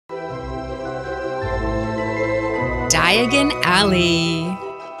Diagon Alley.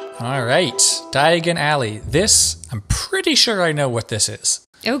 All right, Diagon Alley. This, I'm pretty sure I know what this is.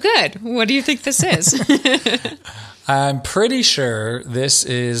 Oh, good. What do you think this is? I'm pretty sure this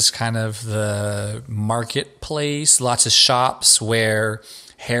is kind of the marketplace, lots of shops where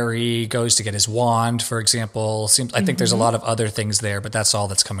Harry goes to get his wand, for example. I think there's a lot of other things there, but that's all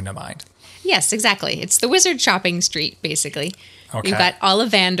that's coming to mind. Yes, exactly. It's the wizard shopping street, basically. Okay. You've got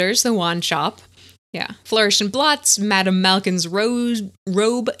Ollivander's, the wand shop. Yeah. Flourish and Blot's, Madame Malkin's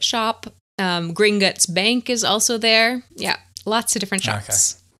robe shop. Gringotts Bank is also there. Yeah, lots of different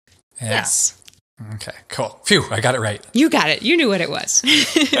shops. Okay. Yeah. Yes. Okay, cool. Phew, I got it right. You got it. You knew what it was.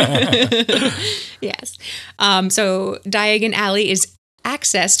 Yes. So Diagon Alley is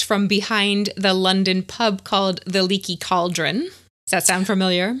accessed from behind the London pub called the Leaky Cauldron. Does that sound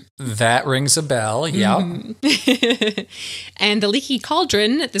familiar? That rings a bell, yeah. And the Leaky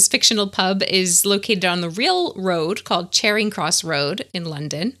Cauldron, this fictional pub, is located on the real road called Charing Cross Road in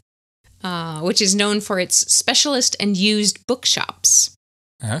London, which is known for its specialist and used bookshops.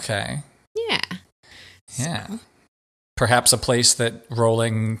 Okay. Yeah. Yeah. Perhaps a place that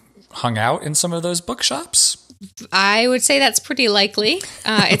Rowling hung out in some of those bookshops? I would say that's pretty likely.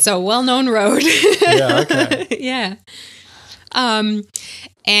 It's a well-known road. Yeah, okay. Yeah.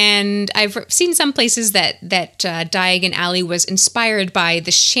 And I've seen some places that Diagon Alley was inspired by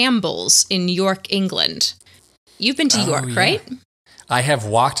the Shambles in York, England. You've been to York, yeah. right? I have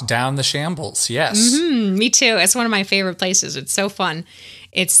walked down the Shambles, yes. Me too. It's one of my favorite places. It's so fun.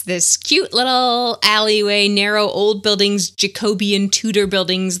 It's this cute little alleyway, narrow old buildings, Jacobean Tudor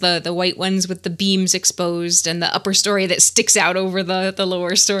buildings, the white ones with the beams exposed and the upper story that sticks out over the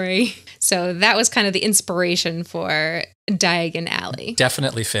lower story. So that was kind of the inspiration for Diagon Alley.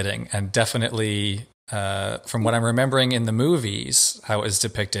 Definitely fitting, and definitely, from what I'm remembering in the movies, how it was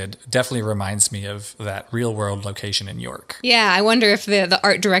depicted, definitely reminds me of that real-world location in York. Yeah, I wonder if the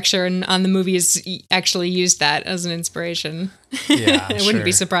art director on the movies actually used that as an inspiration. Yeah, I wouldn't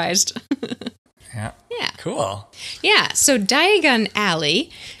be surprised. Yeah. Yeah. Cool. Yeah, so Diagon Alley,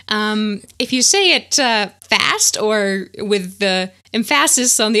 if you say it fast or with the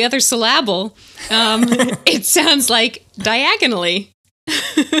emphasis on the other syllable, it sounds like diagonally.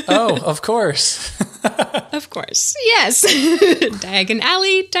 Oh, of course. Of course, yes. Diagon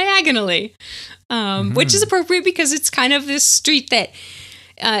Alley, diagonally, which is appropriate because it's kind of this street that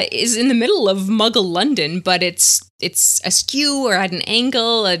is in the middle of Muggle London, but it's askew or at an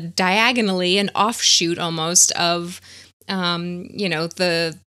angle, diagonally, an offshoot almost of,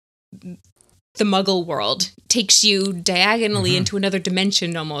 the Muggle world. Takes you diagonally into another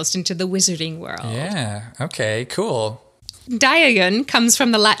dimension almost, into the wizarding world. Yeah, okay, cool. Diagon comes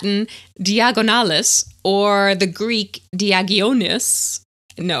from the Latin diagonalis, or the Greek diagonios.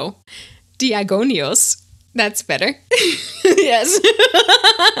 No, diagonios. That's better. Yes.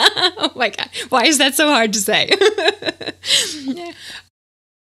 Oh my God. Why is that so hard to say?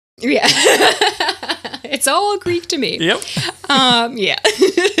 Yeah. It's all Greek to me. Yep. Yeah.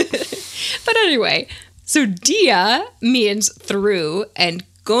 But anyway, so dia means through and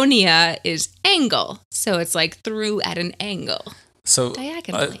gonia is angle. So it's like through at an angle. So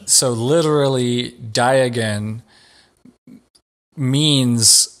diagonally. So literally, diagon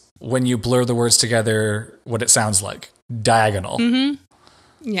means, when you blur the words together, what it sounds like. Diagonal. Mm-hmm.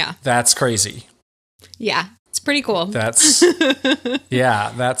 Yeah. That's crazy. Yeah. It's pretty cool. That's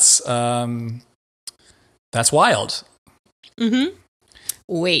yeah, that's wild. Mm-hmm.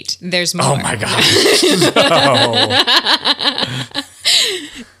 Wait, there's more. Oh my gosh. No.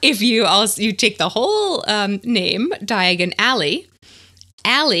 If you take the whole name, Diagon Alley,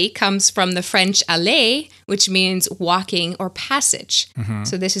 alley comes from the French aller, which means walking or passage. Mm-hmm.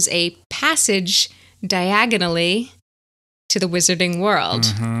 So this is a passage diagonally to the wizarding world.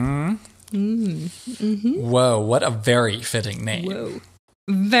 Mm-hmm. Mm-hmm. Whoa, what a very fitting name. Whoa.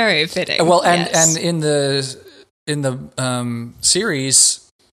 Very fitting. Well, yes. and in the series,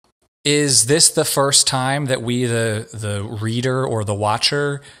 is this the first time that we, the reader or the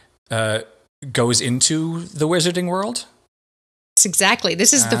watcher, goes into the wizarding world? Exactly.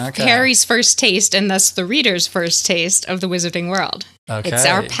 This is Harry's first taste, and thus the reader's first taste of the wizarding world. Okay. It's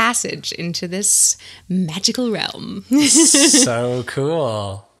our passage into this magical realm. So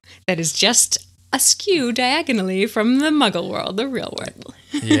cool. That is just askew diagonally from the Muggle world, the real world.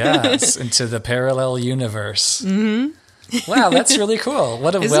 Yes, into the parallel universe. Mm-hmm. Wow, that's really cool.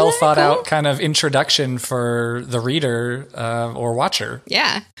 What a well thought out kind of introduction for the reader or watcher.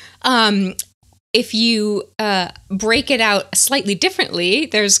 Yeah. If you break it out slightly differently,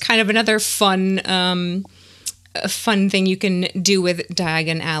 there's kind of another fun thing you can do with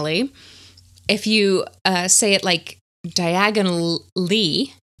Diagon Alley. If you say it like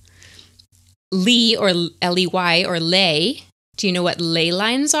diagonally, Lee or Ley or ley. Do you know what ley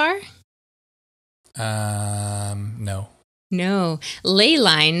lines are? No. No. Ley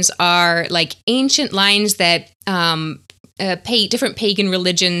lines are like ancient lines that different pagan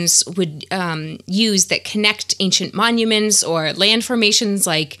religions would use that connect ancient monuments or land formations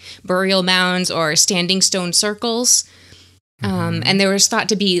like burial mounds or standing stone circles. And there was thought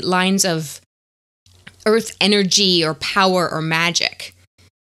to be lines of earth energy or power or magic.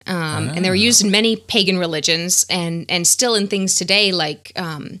 And they were used in many pagan religions and still in things today like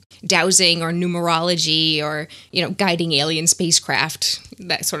dowsing or numerology or, guiding alien spacecraft,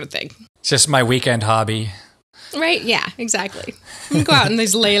 that sort of thing. It's just my weekend hobby. Right? Yeah, exactly. You go out in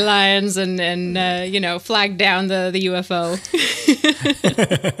these ley lines and flag down the UFO.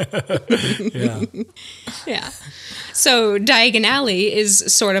 Yeah. Yeah. So Diagon Alley is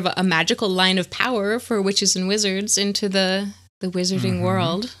sort of a magical line of power for witches and wizards into the wizarding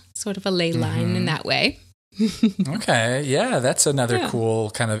world. Sort of a ley line in that way. Okay. Yeah, that's another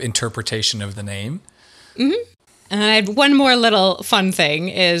cool kind of interpretation of the name. Mm-hmm. And I had one more little fun thing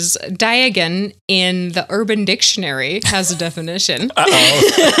is Diagon in the Urban Dictionary has a definition. Uh-oh.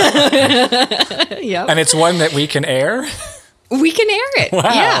 Yep. And it's one that we can air? We can air it.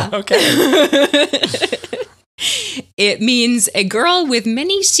 Wow. Yeah. Okay. It means a girl with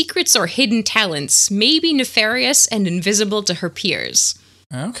many secrets or hidden talents, maybe nefarious and invisible to her peers.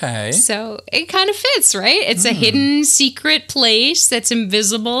 Okay. So it kind of fits, right? It's a hidden secret place that's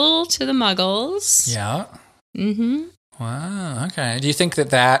invisible to the muggles. Yeah. Mm-hmm. Wow. Okay. Do you think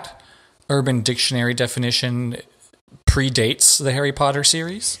that Urban Dictionary definition predates the Harry Potter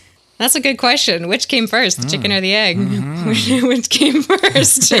series? That's a good question. Which came first, the chicken or the egg? Which came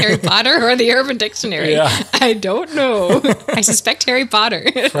first, Harry Potter or the Urban Dictionary? Yeah. I don't know. I suspect Harry Potter.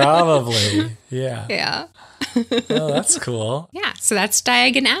 Probably. Yeah. Yeah. Oh, that's cool. Yeah, so that's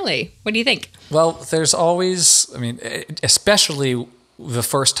Diagon Alley. What do you think? Well, there's always, especially the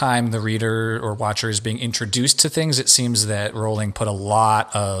first time the reader or watcher is being introduced to things, it seems that Rowling put a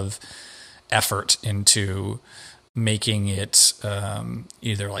lot of effort into making it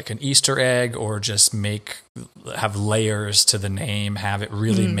either like an Easter egg or just have layers to the name, have it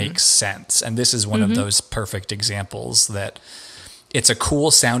really make sense. And this is one of those perfect examples that it's a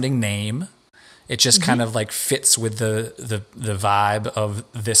cool sounding name. It just kind of like fits with the vibe of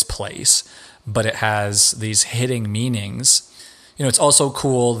this place, but it has these hidden meanings. It's also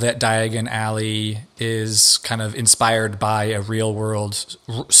cool that Diagon Alley is kind of inspired by a real world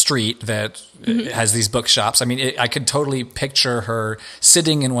street that has these bookshops. I mean, I could totally picture her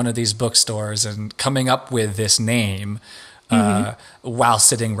sitting in one of these bookstores and coming up with this name while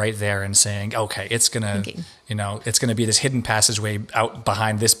sitting right there and saying, okay, it's gonna be this hidden passageway out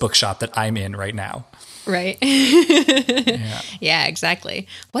behind this bookshop that I'm in right now. Right. Yeah. Yeah, exactly.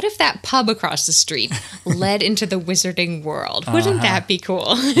 What if that pub across the street led into the wizarding world? Wouldn't that be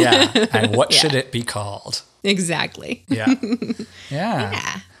cool? Yeah. And what should it be called? Exactly. Yeah.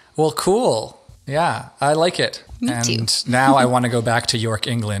 Yeah. Well, cool. Yeah, I like it. Me and too. Now I want to go back to York,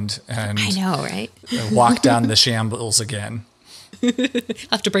 England and I know, right? walk down the shambles again. I'll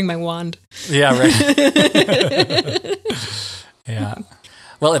have to bring my wand. Yeah, right. Yeah.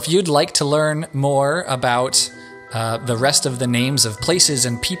 Well, if you'd like to learn more about the rest of the names of places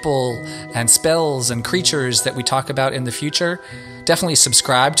and people and spells and creatures that we talk about in the future, definitely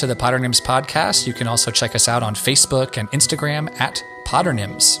subscribe to the Potternims podcast. You can also check us out on Facebook and Instagram at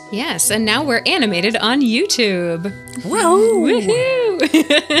Potternims. Yes, and now we're animated on YouTube. Woo!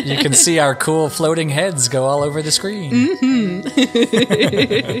 Woohoo! You can see our cool floating heads go all over the screen.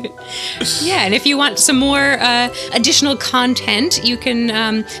 Yeah, and if you want some more additional content, you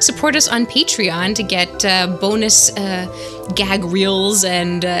can support us on Patreon to get bonus gag reels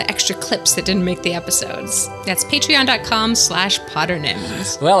and extra clips that didn't make the episodes. That's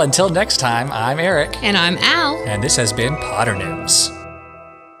patreon.com/Potternims. Well, until next time, I'm Erik. And I'm Al. And this has been Potternims.